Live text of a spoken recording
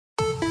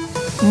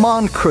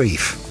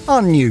Moncrief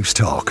on News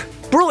Talk.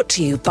 Brought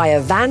to you by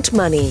Avant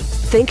Money.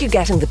 Think you're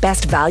getting the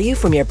best value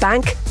from your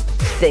bank?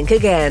 Think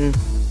again.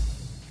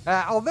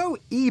 Although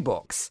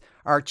ebooks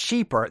are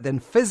cheaper than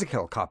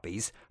physical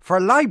copies, for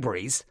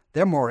libraries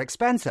they're more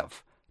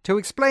expensive. To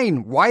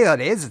explain why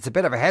that is, it's a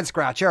bit of a head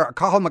scratcher.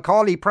 Cathal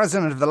Macaulay,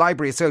 President of the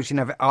Library Association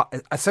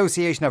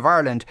of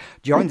Ireland,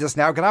 joins us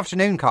now. Good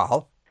afternoon,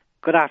 Cathal.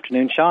 Good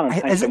afternoon, Sean,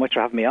 and thanks so much for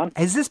having me on.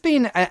 Has this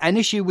been an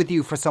issue with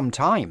you for some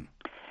time?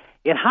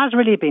 It has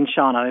really been,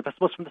 Sean, and I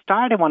suppose from the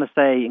start I want to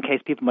say, in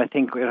case people might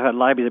think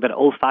libraries are a bit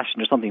old-fashioned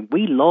or something,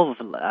 we love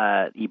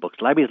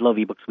ebooks. Libraries love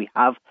ebooks. We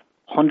have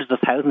hundreds of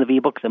thousands of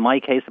ebooks. In my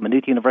case, at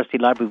Maynooth University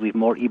Library, we have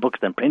more ebooks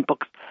than print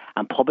books,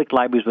 and public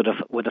libraries would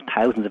have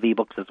thousands of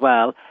ebooks as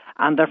well.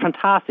 And they're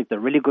fantastic. They're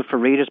really good for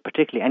readers,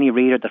 particularly any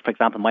reader that, for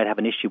example, might have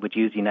an issue with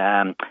using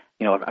a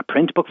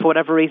print book for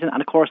whatever reason. And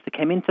of course, they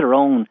came into their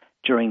own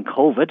during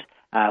COVID,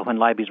 when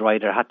libraries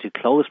either had to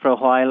close for a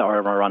while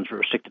or were on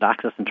restricted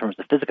access in terms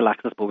of physical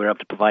access, but we were able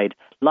to provide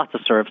lots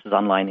of services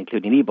online,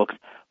 including ebooks.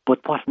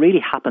 But what really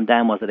happened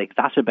then was it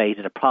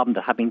exacerbated a problem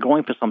that had been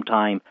going for some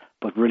time,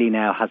 but really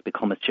now has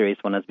become a serious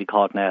one, as we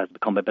call it now, has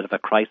become a bit of a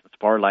crisis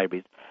for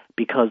libraries,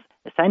 because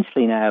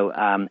essentially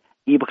now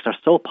ebooks are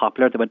so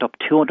popular, they went up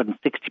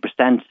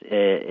 260%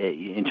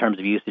 in terms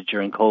of usage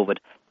during COVID,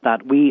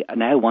 that we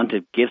now want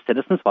to give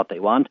citizens what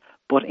they want,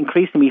 but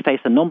increasingly we face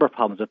a number of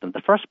problems with them.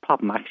 The first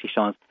problem, actually,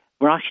 Sean, is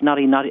we're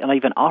actually not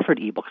even offered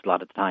ebooks a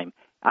lot of the time.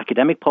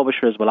 Academic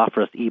publishers will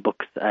offer us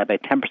ebooks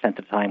about 10% of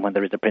the time when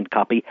there is a print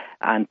copy,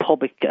 and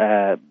public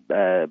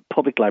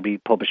library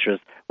publishers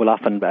will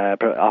often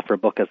offer a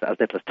book as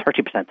little as 30%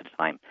 of the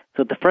time.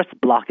 So the first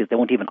block is they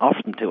won't even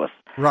offer them to us.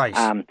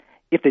 Right.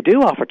 If they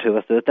do offer to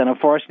us, then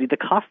unfortunately the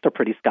costs are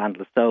pretty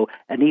scandalous. So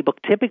an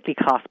ebook typically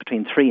costs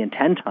between 3 and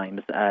 10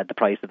 times the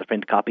price of the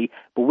print copy,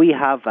 but we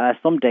have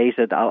some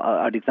data that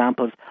are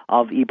examples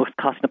of ebooks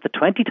costing up to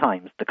 20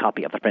 times the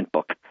copy of the print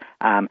book.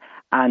 And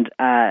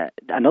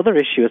another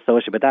issue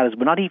associated with that is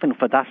we're not even,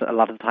 for that a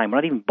lot of the time, we're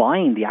not even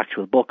buying the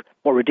actual book.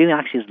 What we're doing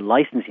actually is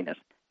licensing it.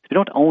 We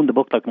don't own the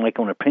book like we might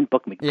own a print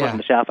book and we can put it on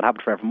the shelf and have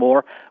it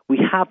forevermore. We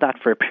have that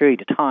for a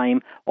period of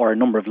time or a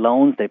number of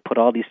loans. They put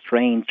all these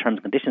strange terms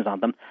and conditions on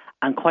them.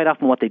 And quite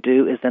often what they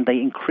do is then they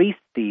increase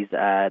the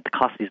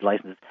cost of these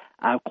licenses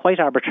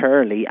quite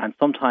arbitrarily, and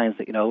sometimes,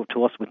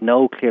 to us with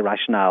no clear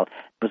rationale.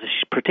 There was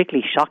a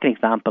particularly shocking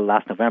example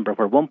last November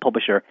where one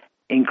publisher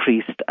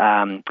increased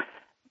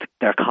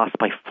their costs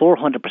by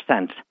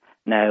 400%.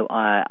 Now,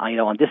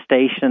 on this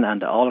station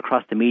and all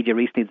across the media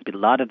recently, there's been a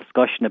lot of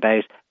discussion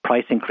about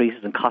price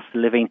increases and cost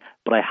of living,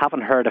 but I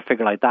haven't heard a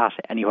figure like that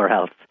anywhere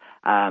else.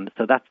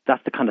 So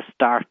that's the kind of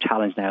stark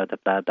challenge now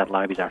that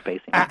libraries are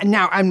facing.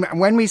 Now, and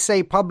when we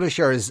say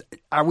publishers,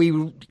 are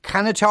we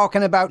kind of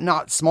talking about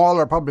not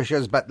smaller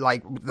publishers, but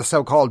like the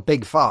so-called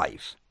Big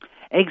Five?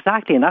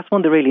 Exactly, and that's one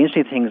of the really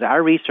interesting things.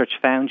 Our research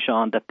found,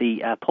 Sean, that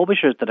the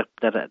publishers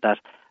that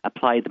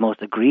apply the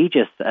most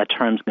egregious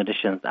terms,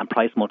 conditions and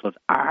price multiples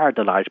are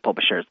the large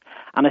publishers.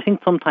 And I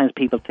think sometimes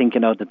people think,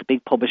 that the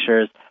big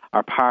publishers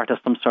are part of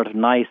some sort of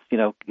nice,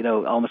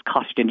 almost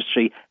cottage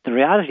industry. The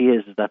reality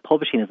is that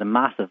publishing is a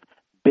massive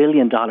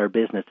billion-dollar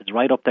business. It's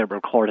right up there with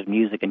recorded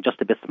music and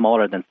just a bit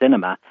smaller than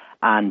cinema.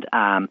 And,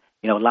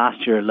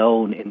 last year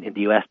alone in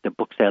the US, the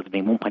book sales have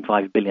been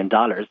 $1.5 billion.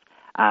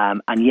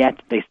 And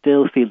yet they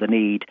still feel the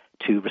need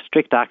to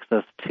restrict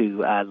access to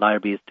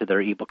libraries to their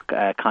ebook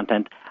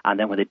content, and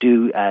then when they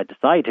do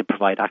decide to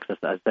provide access,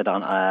 as I said,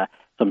 on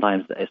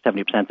sometimes 70%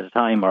 of the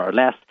time or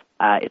less,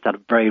 it's at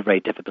very, very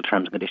difficult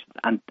terms and conditions.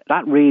 And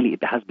that really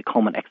has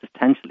become an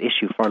existential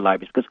issue for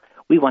libraries, because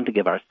we want to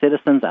give our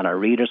citizens and our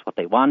readers what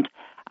they want,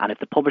 and if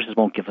the publishers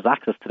won't give us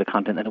access to the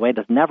content in a way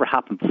that's never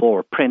happened before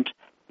with print,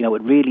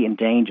 it really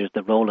endangers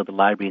the role of the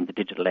library in the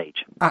digital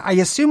age. I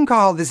assume,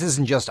 Cathal, this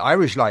isn't just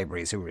Irish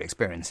libraries who are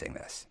experiencing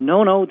this.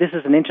 No, this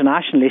is an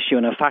international issue.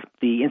 And in fact,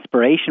 the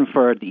inspiration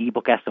for the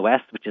ebook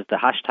SOS, which is the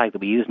hashtag that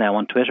we use now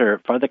on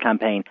Twitter for the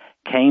campaign,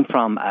 came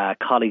from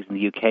colleagues in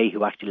the UK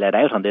who actually led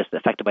out on this,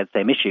 affected by the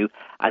same issue.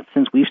 And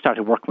since we've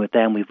started working with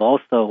them, we've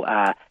also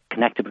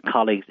connected with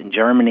colleagues in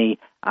Germany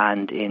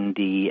and in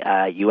the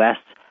US.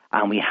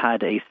 And we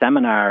had a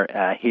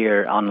seminar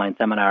here, online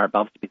seminar,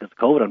 obviously because of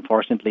COVID,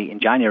 unfortunately, in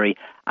January.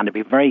 And to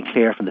be very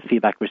clear from the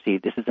feedback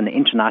received, this is an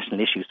international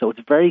issue. So it's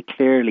very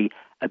clearly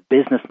a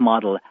business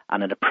model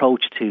and an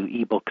approach to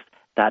ebooks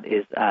that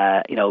is,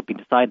 being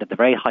decided at the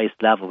very highest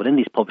level within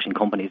these publishing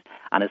companies,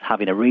 and is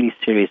having a really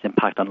serious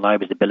impact on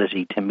libraries'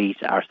 ability to meet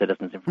our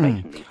citizens'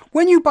 information needs.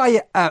 When you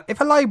buy, if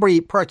a library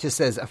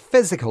purchases a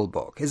physical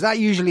book, is that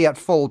usually at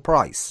full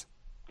price?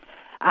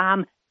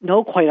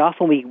 No, quite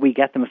often we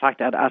get them, in fact,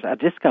 at a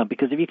discount,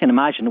 because if you can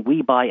imagine,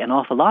 we buy an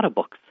awful lot of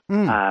books.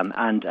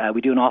 And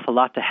we do an awful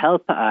lot to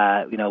help,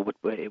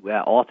 with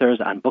authors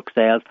and book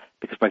sales,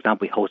 because, for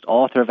example, we host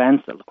author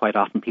events. Quite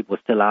often people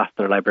will still ask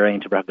their librarian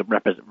to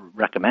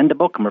recommend a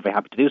book, and we're very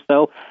happy to do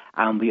so.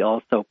 And we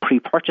also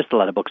pre-purchase a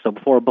lot of books. So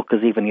before a book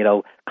is even,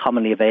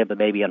 commonly available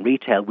maybe on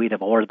retail, we'd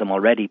have ordered them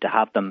already to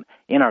have them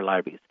in our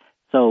libraries.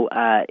 So,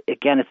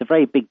 again, it's a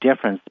very big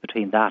difference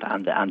between that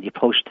and the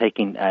approach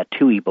taking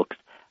to ebooks.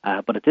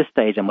 But at this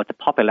stage, and with the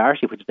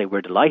popularity, which they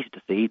were delighted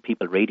to see,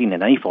 people reading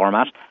in any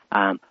format,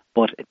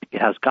 but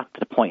it has got to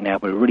the point now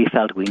where we really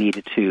felt we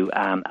needed to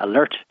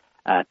alert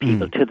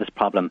people to this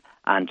problem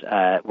and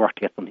work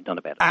to get something done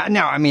about it.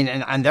 No, I mean,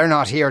 and they're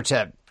not here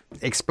to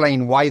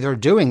explain why they're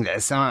doing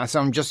this. So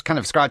I'm just kind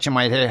of scratching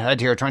my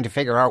head here trying to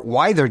figure out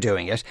why they're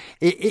doing it.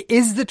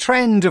 Is the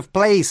trend of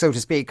play, so to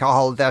speak,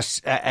 Cathal,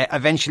 that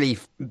eventually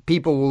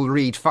people will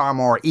read far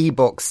more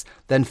ebooks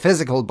than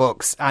physical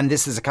books, and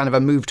this is a kind of a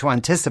move to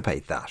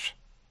anticipate that?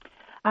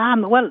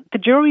 Well, the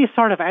jury is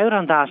sort of out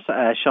on that,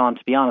 Sean,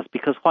 to be honest,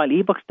 because while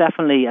ebooks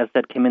definitely, as I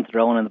said, came into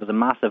their own, and there was a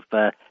massive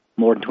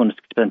more than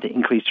 260%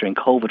 increase during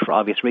COVID for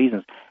obvious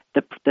reasons,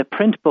 the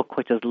print book,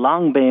 which has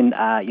long been,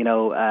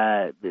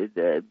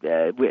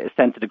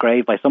 sent to the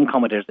grave by some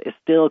commentators, is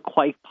still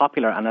quite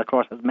popular, and of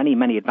course has many,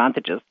 many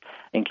advantages,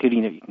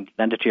 including that you can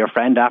lend it to your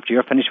friend after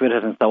you're finished with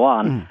it and so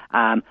on.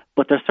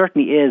 But there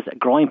certainly is a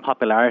growing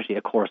popularity,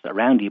 of course,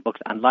 around ebooks,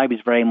 and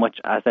libraries very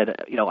much, as I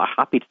said, are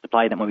happy to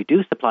supply them. When we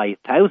do supply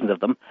thousands of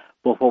them,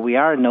 but what we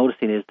are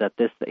noticing is that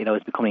this,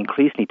 is becoming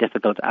increasingly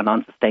difficult and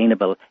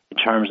unsustainable in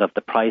terms of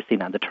the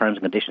pricing and the terms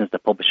and conditions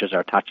that publishers are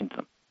attaching to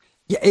them.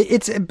 Yeah,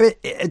 it's a bit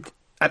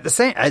at the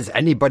same as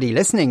anybody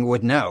listening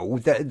would know.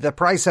 The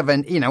price of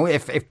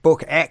if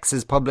book X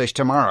is published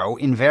tomorrow,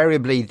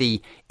 invariably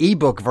the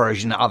ebook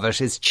version of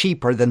it is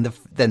cheaper than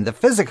the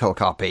physical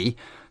copy.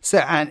 So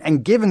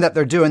and given that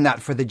they're doing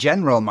that for the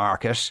general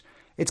market,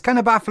 it's kind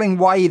of baffling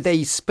why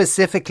they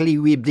specifically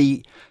would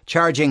be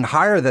charging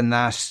higher than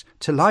that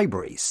to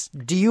libraries.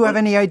 Do you have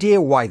any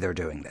idea why they're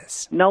doing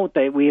this? No,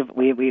 we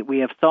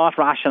have sought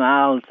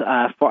rationales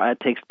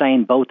to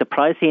explain both the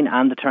pricing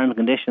and the terms and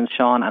conditions,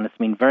 Sean, and it's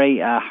been very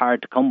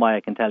hard to come by,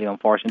 I can tell you,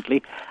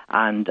 unfortunately.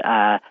 And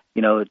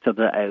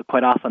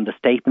quite often the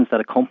statements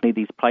that accompany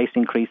these price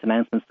increase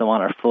announcements and so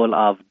on are full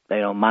of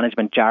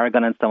management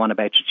jargon and so on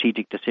about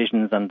strategic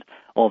decisions and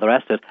all the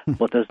rest of it.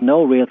 But there's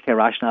no real clear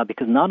rationale,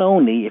 because not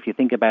only, if you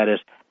think about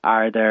it,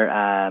 are there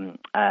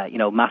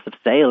massive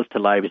sales to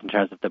libraries in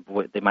terms of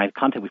the amount of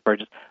content we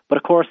purchase, but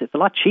of course it's a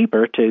lot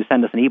cheaper to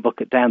send us an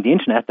ebook down the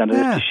internet than it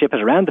is to ship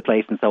it around the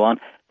place and so on.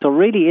 So it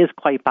really is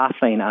quite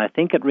baffling, and I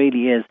think it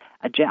really is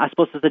I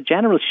suppose there's a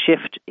general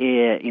shift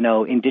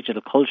in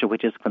digital culture,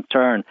 which is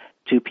concern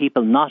to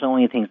people not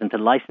owning things and to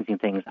licensing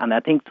things. And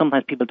I think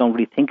sometimes people don't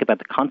really think about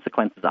the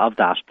consequences of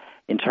that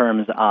in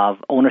terms of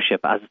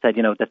ownership. As I said,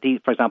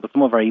 for example,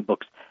 some of our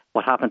ebooks,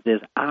 what happens is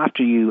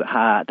after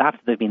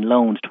they've been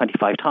loaned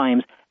 25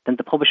 times, then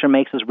the publisher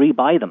makes us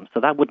rebuy them.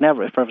 So that would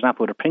never, for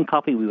example, with a print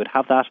copy, we would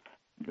have that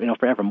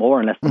forevermore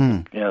unless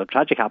something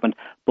tragic happened.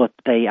 But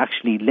they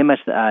actually limit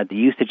the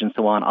usage and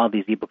so on of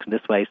these ebooks in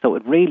this way. So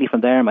it really,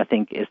 from them, I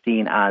think, is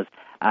seen as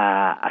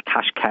a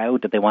cash cow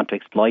that they want to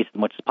exploit as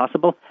much as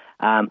possible.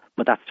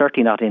 But that's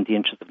certainly not in the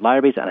interest of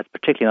libraries, and it's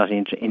particularly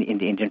not in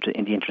the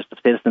interest of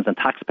citizens and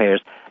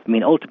taxpayers. I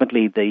mean,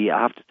 ultimately, I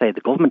have to say the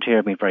government here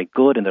have been very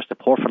good in their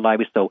support for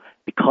libraries. So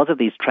because of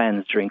these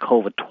trends during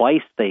COVID,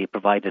 twice they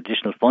provided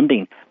additional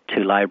funding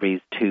to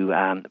libraries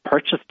to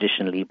purchase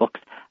additional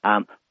ebooks.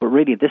 But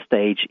really, at this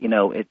stage,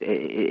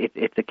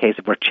 it's a case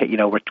of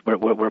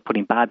we're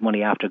putting bad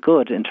money after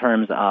good in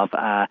terms of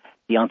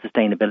the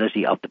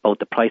unsustainability of both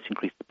the price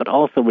increase, but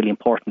also really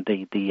important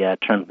the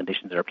terms and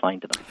conditions that are applying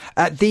to them.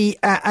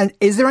 And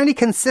is there any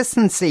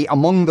consistency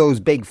among those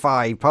big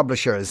five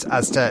publishers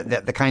as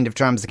to the kind of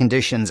terms and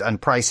conditions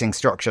and pricing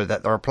structure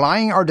that they're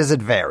applying, or does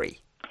it vary?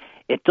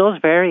 It does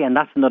vary, and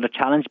that's another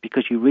challenge,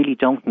 because you really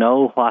don't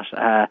know what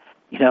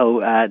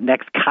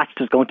next catch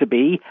is going to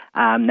be.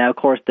 Now, of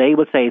course, they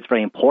will say it's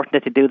very important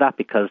that they do that,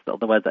 because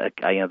otherwise, I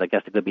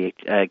guess they could be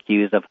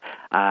accused of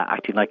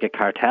acting like a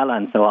cartel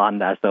and so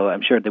on. So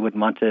I'm sure they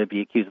wouldn't want to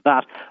be accused of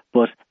that.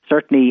 But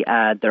certainly,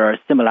 there are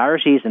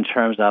similarities in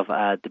terms of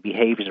the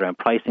behaviours around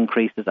price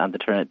increases and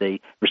the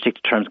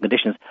restricted terms and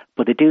conditions,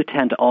 but they do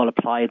tend to all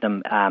apply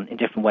them in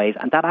different ways.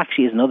 And that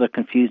actually is another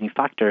confusing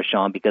factor,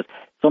 Sean, because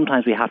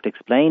sometimes we have to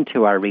explain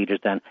to our readers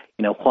then,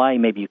 why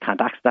maybe you can't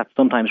access that.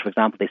 Sometimes, for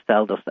example, they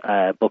sell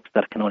us books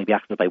that can only be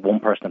accessed by one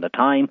person at a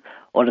time.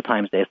 Other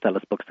times they sell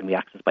us books that can be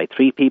accessed by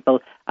three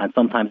people. And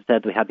sometimes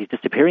instead we have these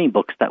disappearing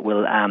books that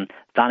will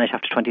vanish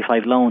after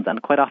 25 loans,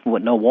 and quite often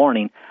with no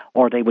warning,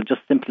 or they will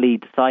just simply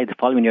decide the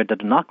following year that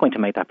they're not going to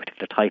make that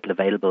particular title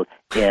available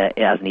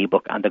as an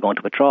ebook, and they're going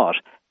to withdraw it.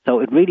 So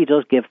it really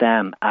does give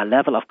them a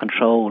level of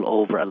control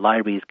over a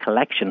library's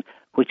collection,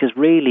 which is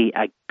really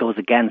goes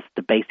against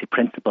the basic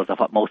principles of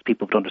what most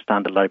people would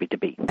understand the library to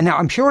be. Now,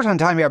 I'm short on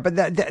time here, but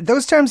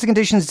those terms and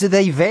conditions, do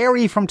they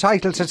vary from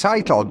title to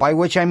title? By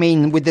which I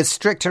mean, would the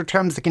stricter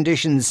terms and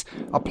conditions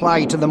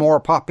apply to the more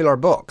popular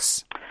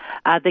books?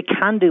 They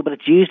can do, but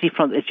it's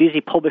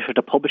usually publisher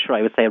to publisher,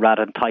 I would say,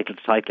 rather than title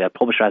to title. A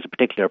publisher has a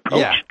particular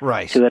approach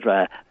to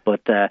it.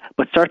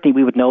 But certainly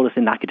we would notice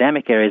in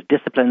academic areas,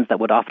 disciplines that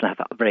would often have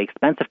very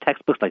expensive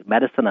textbooks like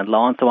medicine and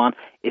law and so on,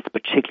 it's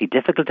particularly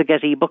difficult to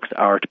get ebooks,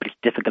 or it's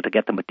difficult to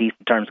get them with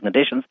decent terms and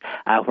conditions,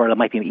 where it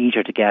might be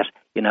easier to get,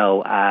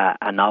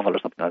 a novel or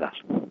something like that.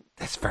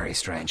 That's very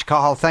strange.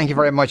 Cathal, thank you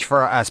very much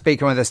for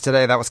speaking with us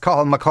today. That was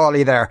Cathal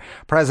Macaulay there,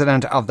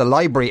 President of the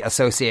Library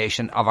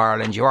Association of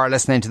Ireland. You are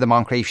listening to the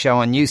Moncrief Show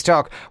on News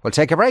Talk. We'll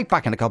take a break,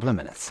 back in a couple of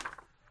minutes.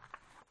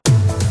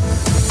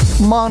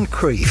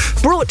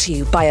 Moncrief. Brought to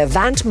you by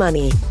Avant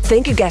Money.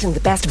 Think you're getting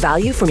the best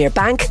value from your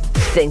bank?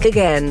 Think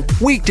again.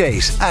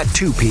 Weekdays at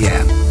 2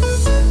 p.m.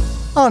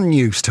 on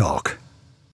News Talk.